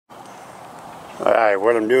Alright,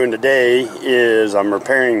 what I'm doing today is I'm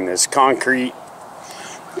repairing this concrete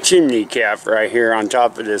chimney cap right here on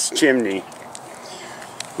top of this chimney.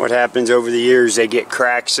 What happens over the years, they get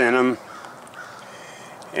cracks in them,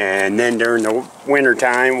 and then during the winter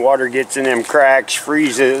time water gets in them cracks,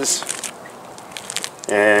 freezes,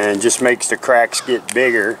 and just makes the cracks get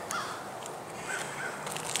bigger.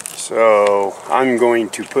 So I'm going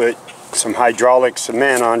to put some hydraulic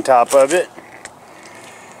cement on top of it.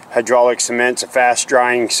 Hydraulic cement's a fast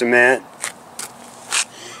drying cement.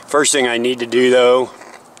 First thing I need to do though,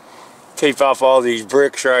 tape off all these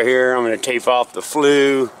bricks right here. I'm going to tape off the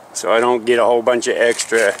flue so I don't get a whole bunch of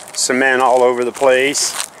extra cement all over the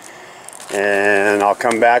place. And I'll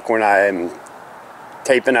come back when I'm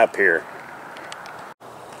taping up here.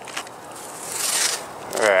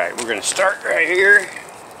 Alright, we're going to start right here.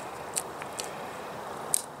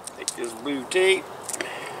 Take this blue tape.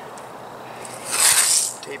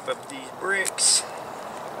 Tape up these bricks.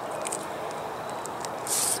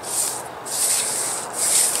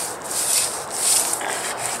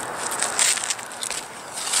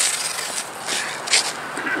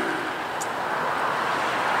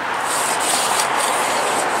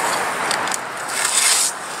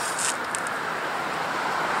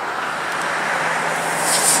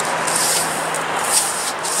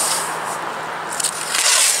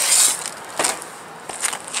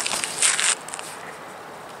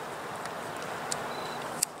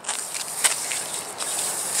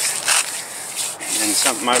 And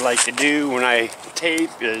something I like to do when I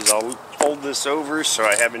tape is I'll fold this over so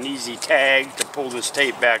I have an easy tag to pull this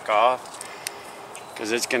tape back off,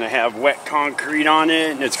 because it's going to have wet concrete on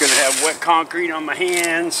it and it's going to have wet concrete on my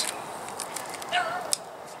hands.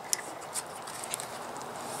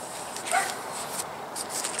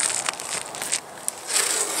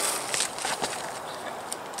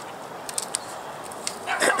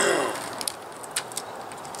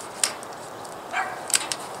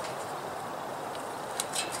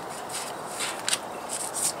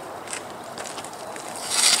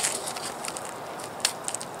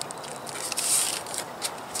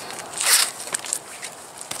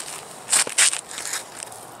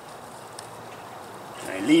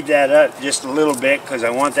 I leave that up just a little bit because I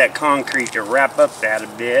want that concrete to wrap up that a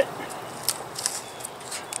bit.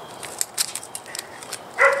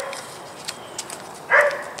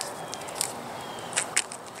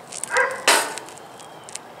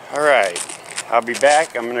 Alright, I'll be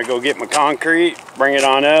back. I'm going to go get my concrete, bring it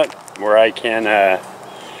on up where I can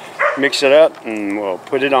mix it up, and we'll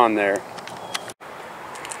put it on there.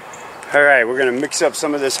 Alright, we're going to mix up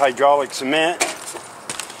some of this hydraulic cement.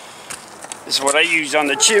 This is what I use on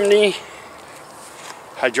the chimney.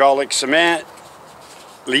 Hydraulic cement,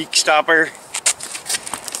 leak stopper.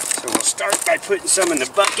 So we'll start by putting some in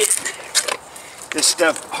the bucket. This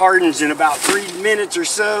stuff hardens in about 3 minutes or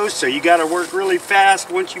so, so you got to work really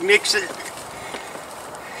fast once you mix it.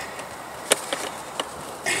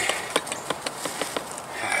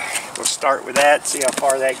 We'll start with that, see how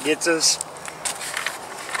far that gets us.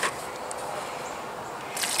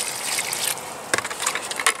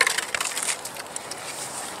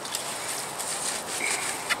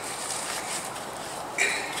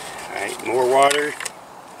 Alright, more water.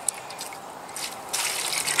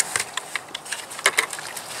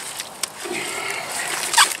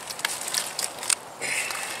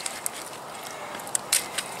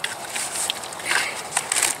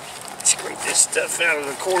 Scrape this stuff out of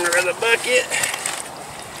the corner of the bucket.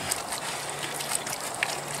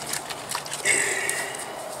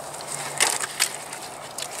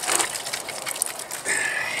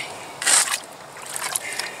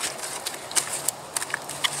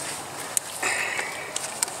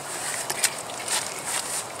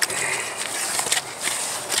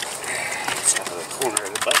 Corner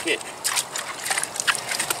of the bucket.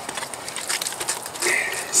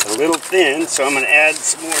 It's a little thin, so I'm going to add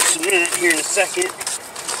some more cement here in a second.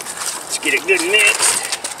 Let's get it good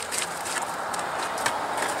mixed.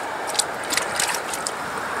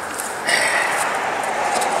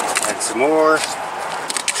 Add some more.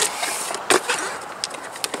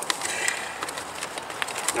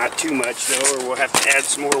 Not too much though, or we'll have to add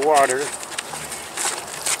some more water.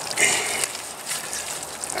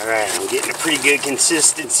 Alright, I'm getting a pretty good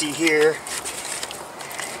consistency here.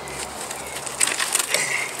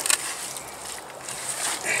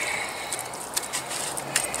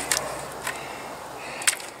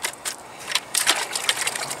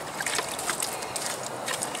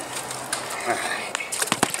 Alright.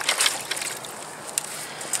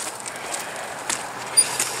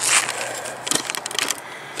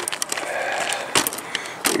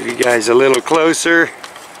 Give you guys a little closer.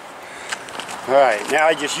 Alright, now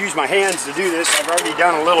I just use my hands to do this. I've already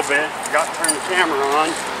done a little bit. Forgot to turn the camera on.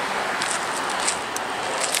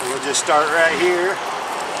 So we'll just start right here.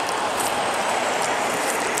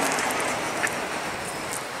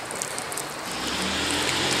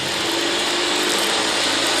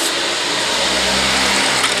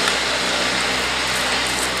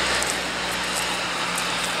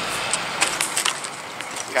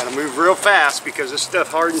 Got to move real fast because this stuff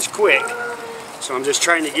hardens quick. So I'm just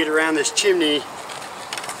trying to get around this chimney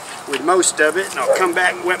with most of it, and I'll come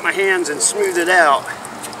back and wet my hands and smooth it out.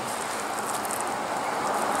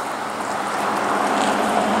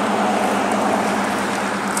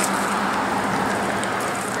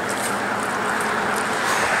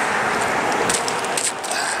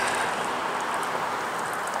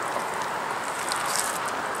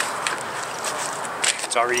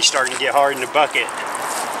 It's already starting to get hard in the bucket.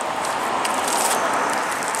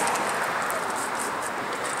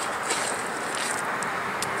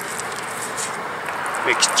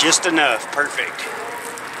 Mixed just enough, perfect.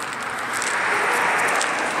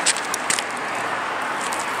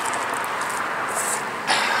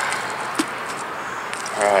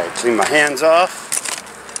 Alright, clean my hands off.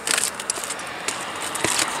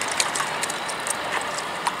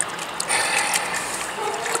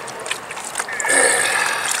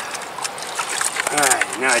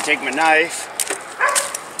 Alright, now I take my knife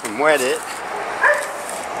and wet it.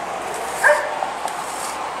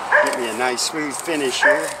 Get me a nice smooth finish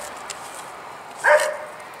here.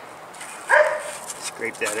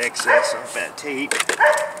 Scrape that excess off that tape.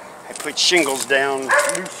 I put shingles down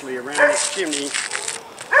loosely around this chimney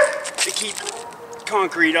to keep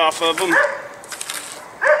concrete off of them.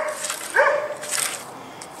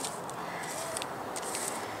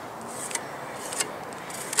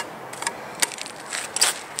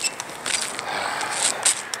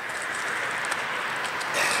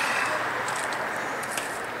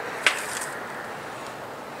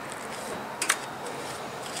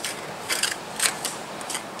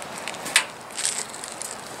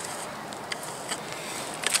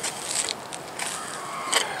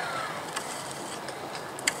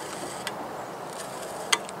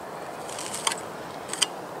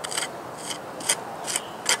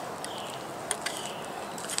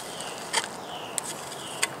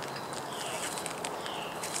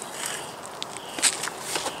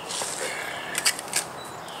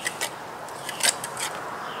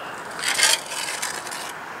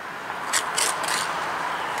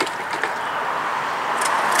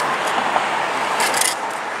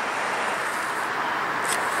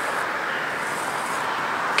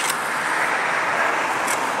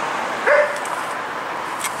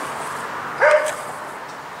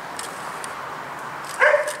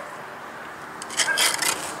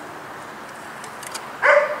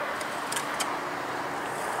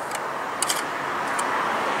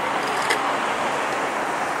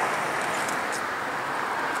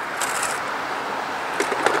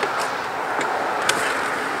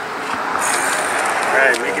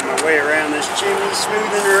 Making my way around this chimney,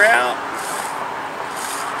 smoothing her out.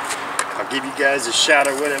 I'll give you guys a shot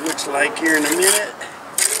of what it looks like here in a minute.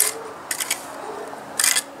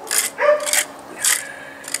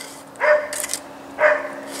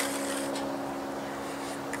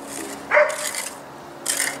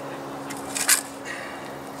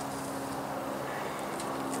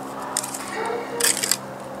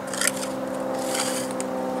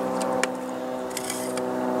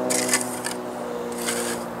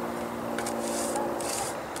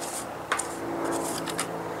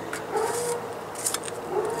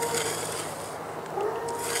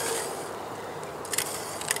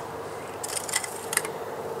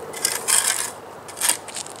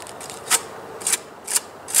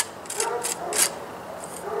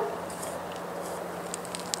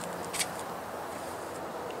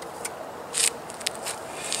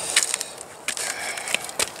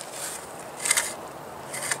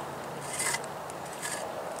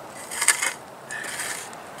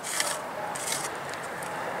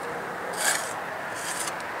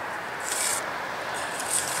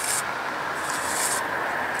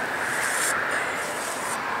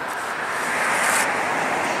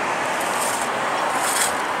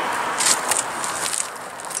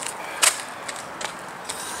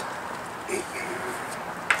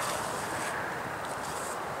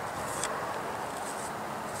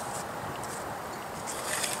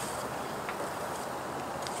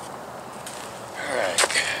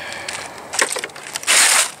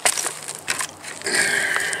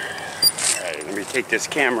 Take this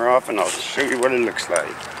camera off and I'll show you what it looks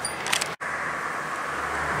like.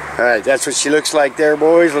 Alright, that's what she looks like there,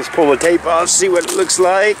 boys. Let's pull the tape off, see what it looks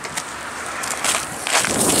like.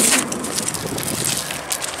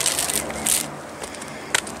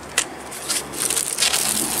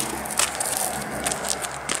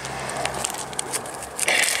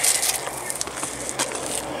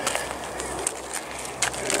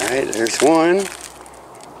 one.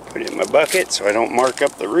 Put it in my bucket so I don't mark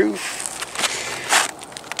up the roof.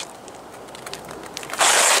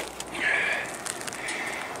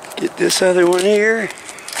 Get this other one here.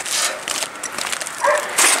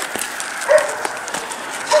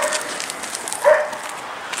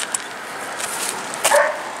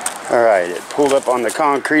 Alright, it pulled up on the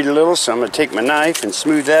concrete a little, so I'm going to take my knife and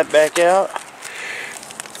smooth that back out.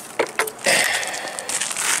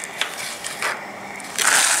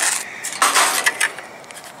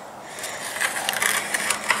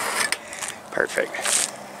 Perfect.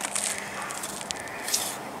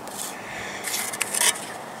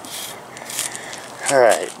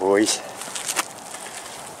 Alright, boys.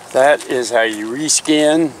 That is how you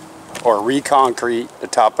reskin or reconcrete the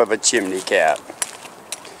top of a chimney cap.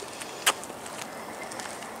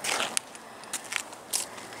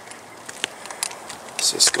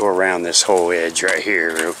 Let's just go around this whole edge right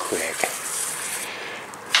here real quick.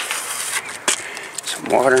 Some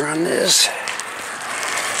water on this.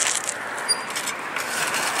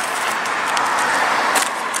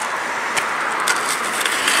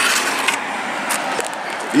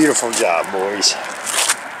 Beautiful job, boys.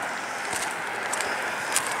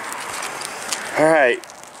 Alright.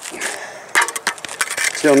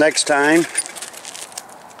 Till next time.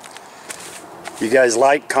 You guys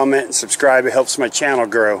like, comment, and subscribe. It helps my channel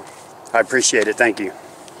grow. I appreciate it. Thank you.